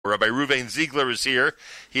Rabbi Reuven Ziegler is here.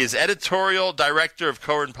 He is editorial director of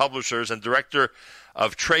Koren Publishers and director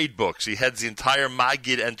of trade books. He heads the entire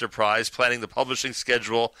Magid enterprise, planning the publishing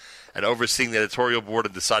schedule and overseeing the editorial board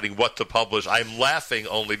and deciding what to publish. I'm laughing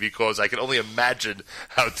only because I can only imagine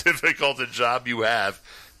how difficult a job you have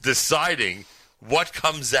deciding what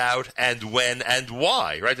comes out and when and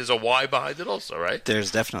why, right? There's a why behind it also, right? There's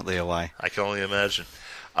definitely a why. I can only imagine.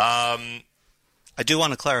 I do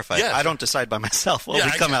want to clarify. Yeah, I don't decide by myself what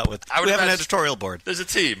we come out with. We have an editorial board. There's a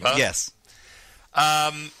team, huh? Yes.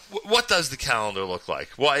 What does the calendar look like?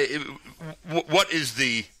 What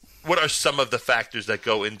are some of the factors that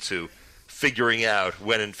go into figuring out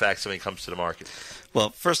when, in fact, something comes to the market?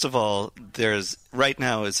 Well, first of all, right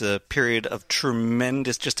now is a period of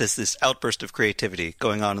tremendous, just as this outburst of creativity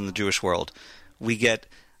going on in the Jewish world. We get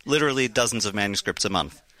literally dozens of manuscripts a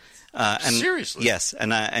month. Seriously? Yes,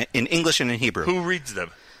 and in English and in Hebrew. Who reads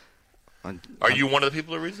them? Are you one of the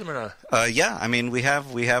people who reads them or not? Yeah, I mean we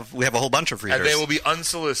have a whole bunch of readers. And they will be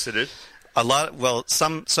unsolicited.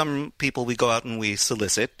 Some people we go out and we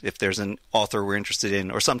solicit if there's an author we're interested in,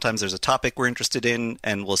 or sometimes there's a topic we're interested in,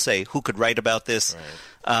 and we'll say who could write about this.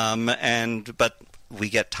 Right. But we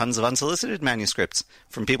get tons of unsolicited manuscripts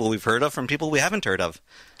from people we've heard of, from people we haven't heard of.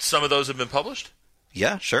 Some of those have been published?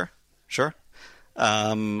 Yeah, sure.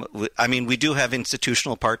 I mean, we do have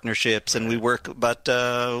institutional partnerships, and we work, but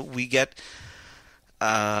we get,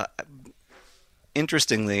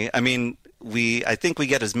 interestingly, I mean, I think we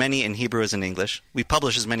get as many in Hebrew as in English. We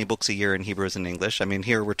publish as many books a year in Hebrew as in English. I mean,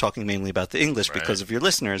 here we're talking mainly about the English because of your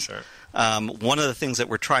listeners. Sure. One of the things that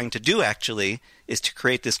we're trying to do, actually, is to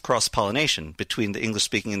create this cross-pollination between the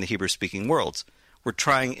English-speaking and the Hebrew-speaking worlds. We're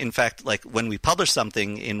trying, in fact, like when we publish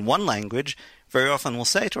something in one language, very often we'll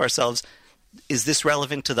say to ourselves, is this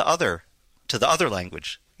relevant to the other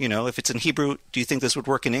language? You know, if it's in Hebrew, do you think this would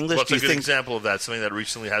work in English? What's a good example of that? Something that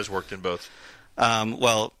recently has worked in both?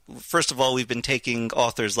 Well, first of all, we've been taking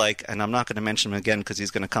authors like, and I'm not going to mention him again because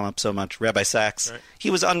he's going to come up so much, Rabbi Sachs. Right.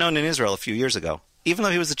 He was unknown in Israel a few years ago, even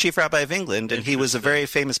though he was the chief rabbi of England, and he was a very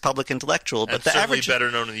famous public intellectual. But the certainly average,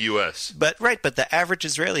 better known in the U.S. But the average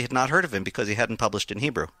Israeli had not heard of him because he hadn't published in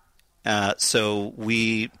Hebrew. So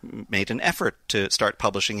we made an effort to start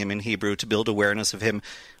publishing him in Hebrew to build awareness of him.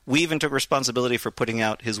 We even took responsibility for putting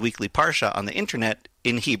out his weekly parsha on the internet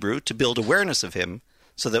in Hebrew to build awareness of him,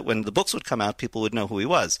 so that when the books would come out, people would know who he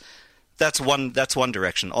was. That's one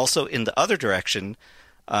direction. Also, in the other direction,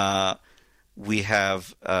 we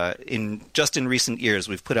have in recent years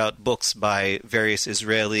we've put out books by various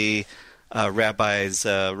Israeli rabbis,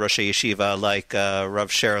 Rosh Yeshiva like Rav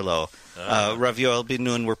Sherlo, Rav Yoel Ben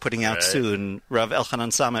Nun we're putting out soon, Rav Elchanan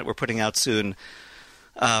Samet we're putting out soon,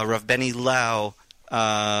 Rav Benny Lau,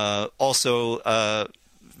 also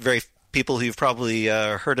very people who you've probably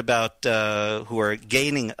heard about who are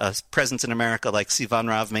gaining a presence in America, like Sivan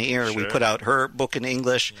Rav Meir. Sure. We put out her book in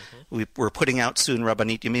English. Mm-hmm. We're putting out soon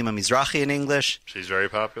Rabbanit Yemima Mizrahi in English. She's very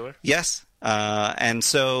popular. Yes, and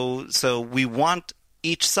so we want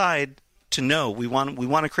each side to know. We want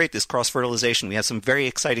to create this cross-fertilization. We have some very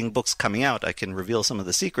exciting books coming out. I can reveal some of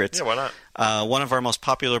the secrets. Yeah, why not? One of our most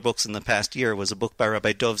popular books in the past year was a book by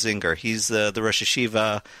Rabbi Dov Zinger. He's the Rosh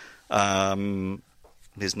Yeshiva.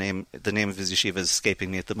 The name of his yeshiva is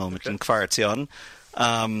escaping me at the moment, in Kfar Etzion.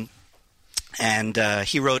 And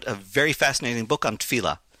he wrote a very fascinating book on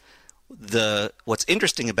tefillah. What's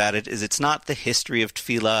interesting about it is it's not the history of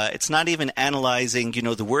tefillah. It's not even analyzing,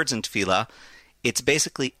 the words in tefillah. It's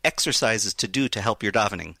basically exercises to do to help your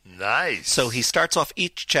davening. Nice. So he starts off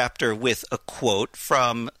each chapter with a quote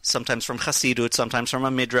sometimes from Chassidut, sometimes from a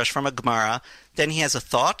Midrash, from a Gemara. Then he has a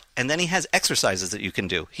thought, and then he has exercises that you can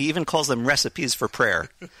do. He even calls them recipes for prayer.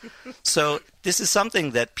 So this is something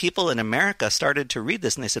that people in America started to read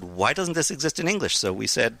this, and they said, why doesn't this exist in English? So we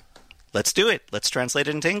said, let's do it. Let's translate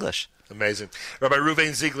it into English. Amazing. Rabbi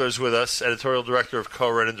Reuven Ziegler is with us, editorial director of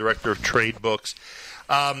Koren and director of trade books.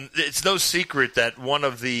 It's no secret that one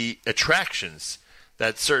of the attractions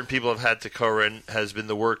that certain people have had to Koren has been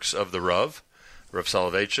the works of the Rav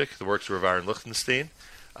Soloveitchik, the works of Rav Aaron Lichtenstein,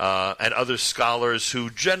 and other scholars who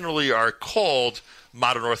generally are called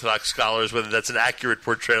modern Orthodox scholars. Whether that's an accurate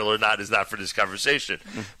portrayal or not is not for this conversation.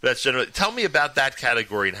 Mm-hmm. But that's generally. Tell me about that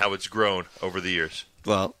category and how it's grown over the years.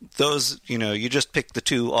 Well, those, you just picked the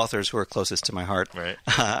two authors who are closest to my heart. Right.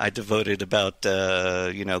 I devoted about,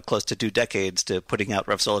 close to 2 decades to putting out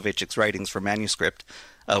Rav Soloveitchik's writings for manuscript,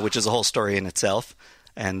 which is a whole story in itself,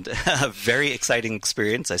 and a very exciting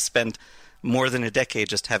experience. I spent more than a decade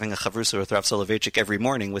just having a chavrusa with Rav Soloveitchik every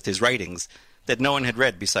morning with his writings that no one had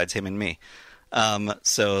read besides him and me.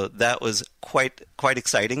 So that was quite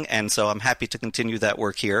exciting, and so I'm happy to continue that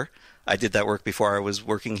work here. I did that work before I was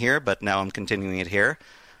working here, but now I'm continuing it here.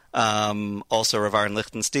 Also, Rav Aaron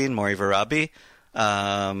Lichtenstein, Mori Varabi.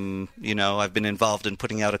 I've been involved in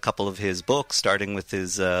putting out a couple of his books, starting with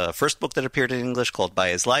his first book that appeared in English called By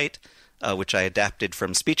His Light, which I adapted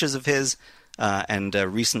from speeches of his. And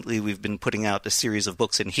recently we've been putting out a series of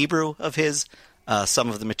books in Hebrew of his. Some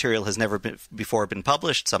of the material has never before been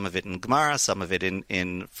published, some of it in Gemara, some of it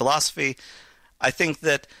in philosophy. I think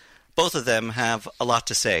that both of them have a lot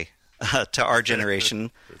to say to our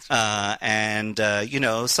generation. And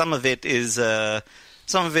some of it is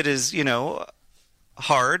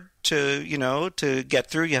hard to get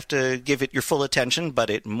through. You have to give it your full attention, but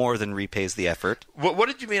it more than repays the effort. What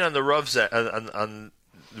did you mean on the Rav's on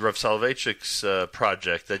Rav Soloveitchik's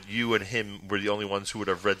project, that you and him were the only ones who would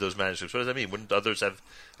have read those manuscripts? What does that mean? Wouldn't others have,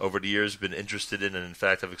 over the years, been interested in and, in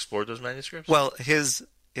fact, have explored those manuscripts? Well,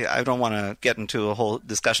 I don't want to get into a whole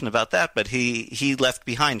discussion about that, but he left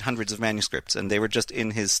behind hundreds of manuscripts, and they were just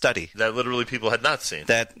in his study. That literally people had not seen.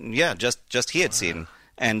 Just he had seen.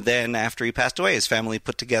 And then after he passed away, his family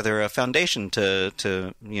put together a foundation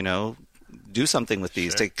to do something with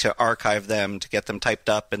these, to archive them, to get them typed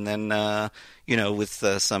up, and then with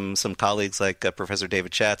some colleagues like Professor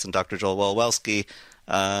David Schatz and Dr. Joel Welwelsky,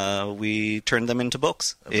 we turned them into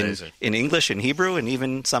books in English, in Hebrew, and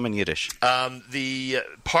even some in Yiddish. The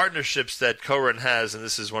partnerships that Koren has, and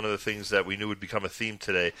this is one of the things that we knew would become a theme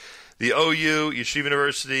today, the OU, Yeshiva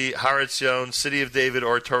University, Har Etzion, City of David,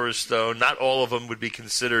 or Torah Stone, not all of them would be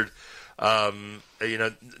considered, you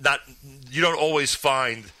don't always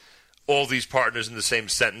find all these partners in the same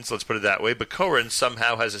sentence, let's put it that way, but Koren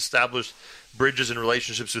somehow has established bridges and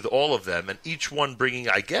relationships with all of them, and each one bringing,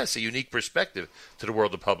 I guess, a unique perspective to the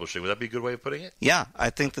world of publishing. Would that be a good way of putting it? Yeah, I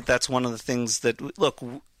think that's one of the things that, look,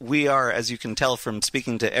 we are, as you can tell from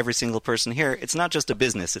speaking to every single person here, it's not just a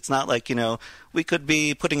business. It's not like, we could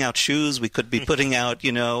be putting out shoes, we could be putting out,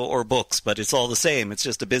 or books, but it's all the same. It's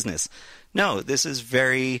just a business. No, this is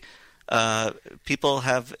very... people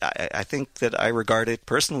have, I think that I regard it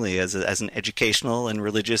personally as an educational and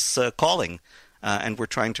religious calling, and we're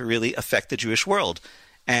trying to really affect the Jewish world.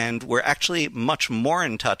 And we're actually much more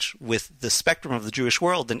in touch with the spectrum of the Jewish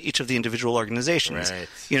world than each of the individual organizations. Right.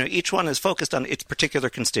 Each one is focused on its particular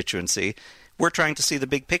constituency. We're trying to see the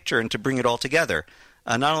big picture and to bring it all together.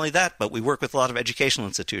 Not only that, but we work with a lot of educational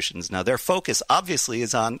institutions. Now, their focus obviously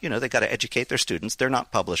is on, they've got to educate their students. They're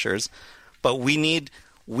not publishers. But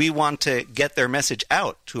we want to get their message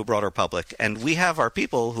out to a broader public. And we have our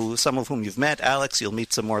people, some of whom you've met, Alex, you'll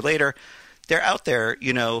meet some more later. They're out there,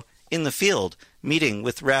 in the field, meeting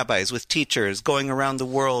with rabbis, with teachers, going around the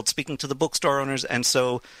world, speaking to the bookstore owners. And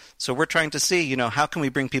so we're trying to see, how can we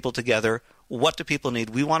bring people together? What do people need?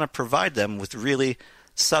 We want to provide them with really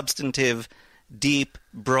substantive, deep,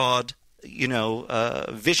 broad,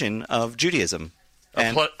 vision of Judaism.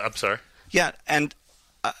 I'm sorry. Yeah, and,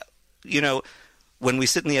 when we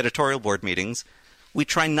sit in the editorial board meetings, we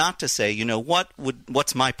try not to say,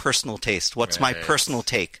 what's my personal taste? What's my personal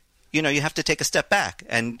take? You have to take a step back.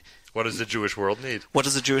 And what does the Jewish world need? What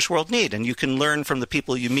does the Jewish world need? And you can learn from the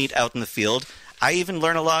people you meet out in the field. I even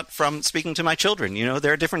learn a lot from speaking to my children.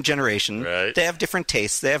 They're a different generation. Right. They have different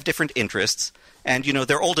tastes. They have different interests. And,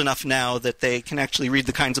 they're old enough now that they can actually read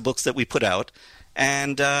the kinds of books that we put out.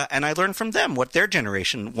 And I learn from them what their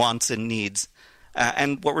generation wants and needs.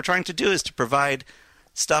 And what we're trying to do is to provide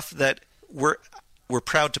stuff that we're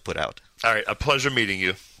proud to put out. All right, a pleasure meeting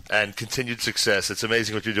you, and continued success. It's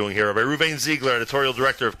amazing what you're doing here. Rabbi Reuven Ziegler, editorial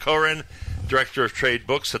director of Koren, director of trade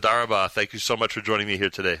books. Hadar Rabah, thank you so much for joining me here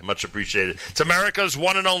today. Much appreciated. It's America's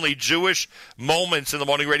one and only Jewish Moments in the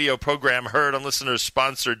Morning radio program, heard on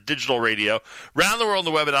listeners-sponsored digital radio. Round the world on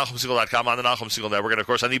the web at NachumSegal.com, on the Nachum Segal Network, and, of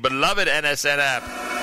course, on the beloved NSN app.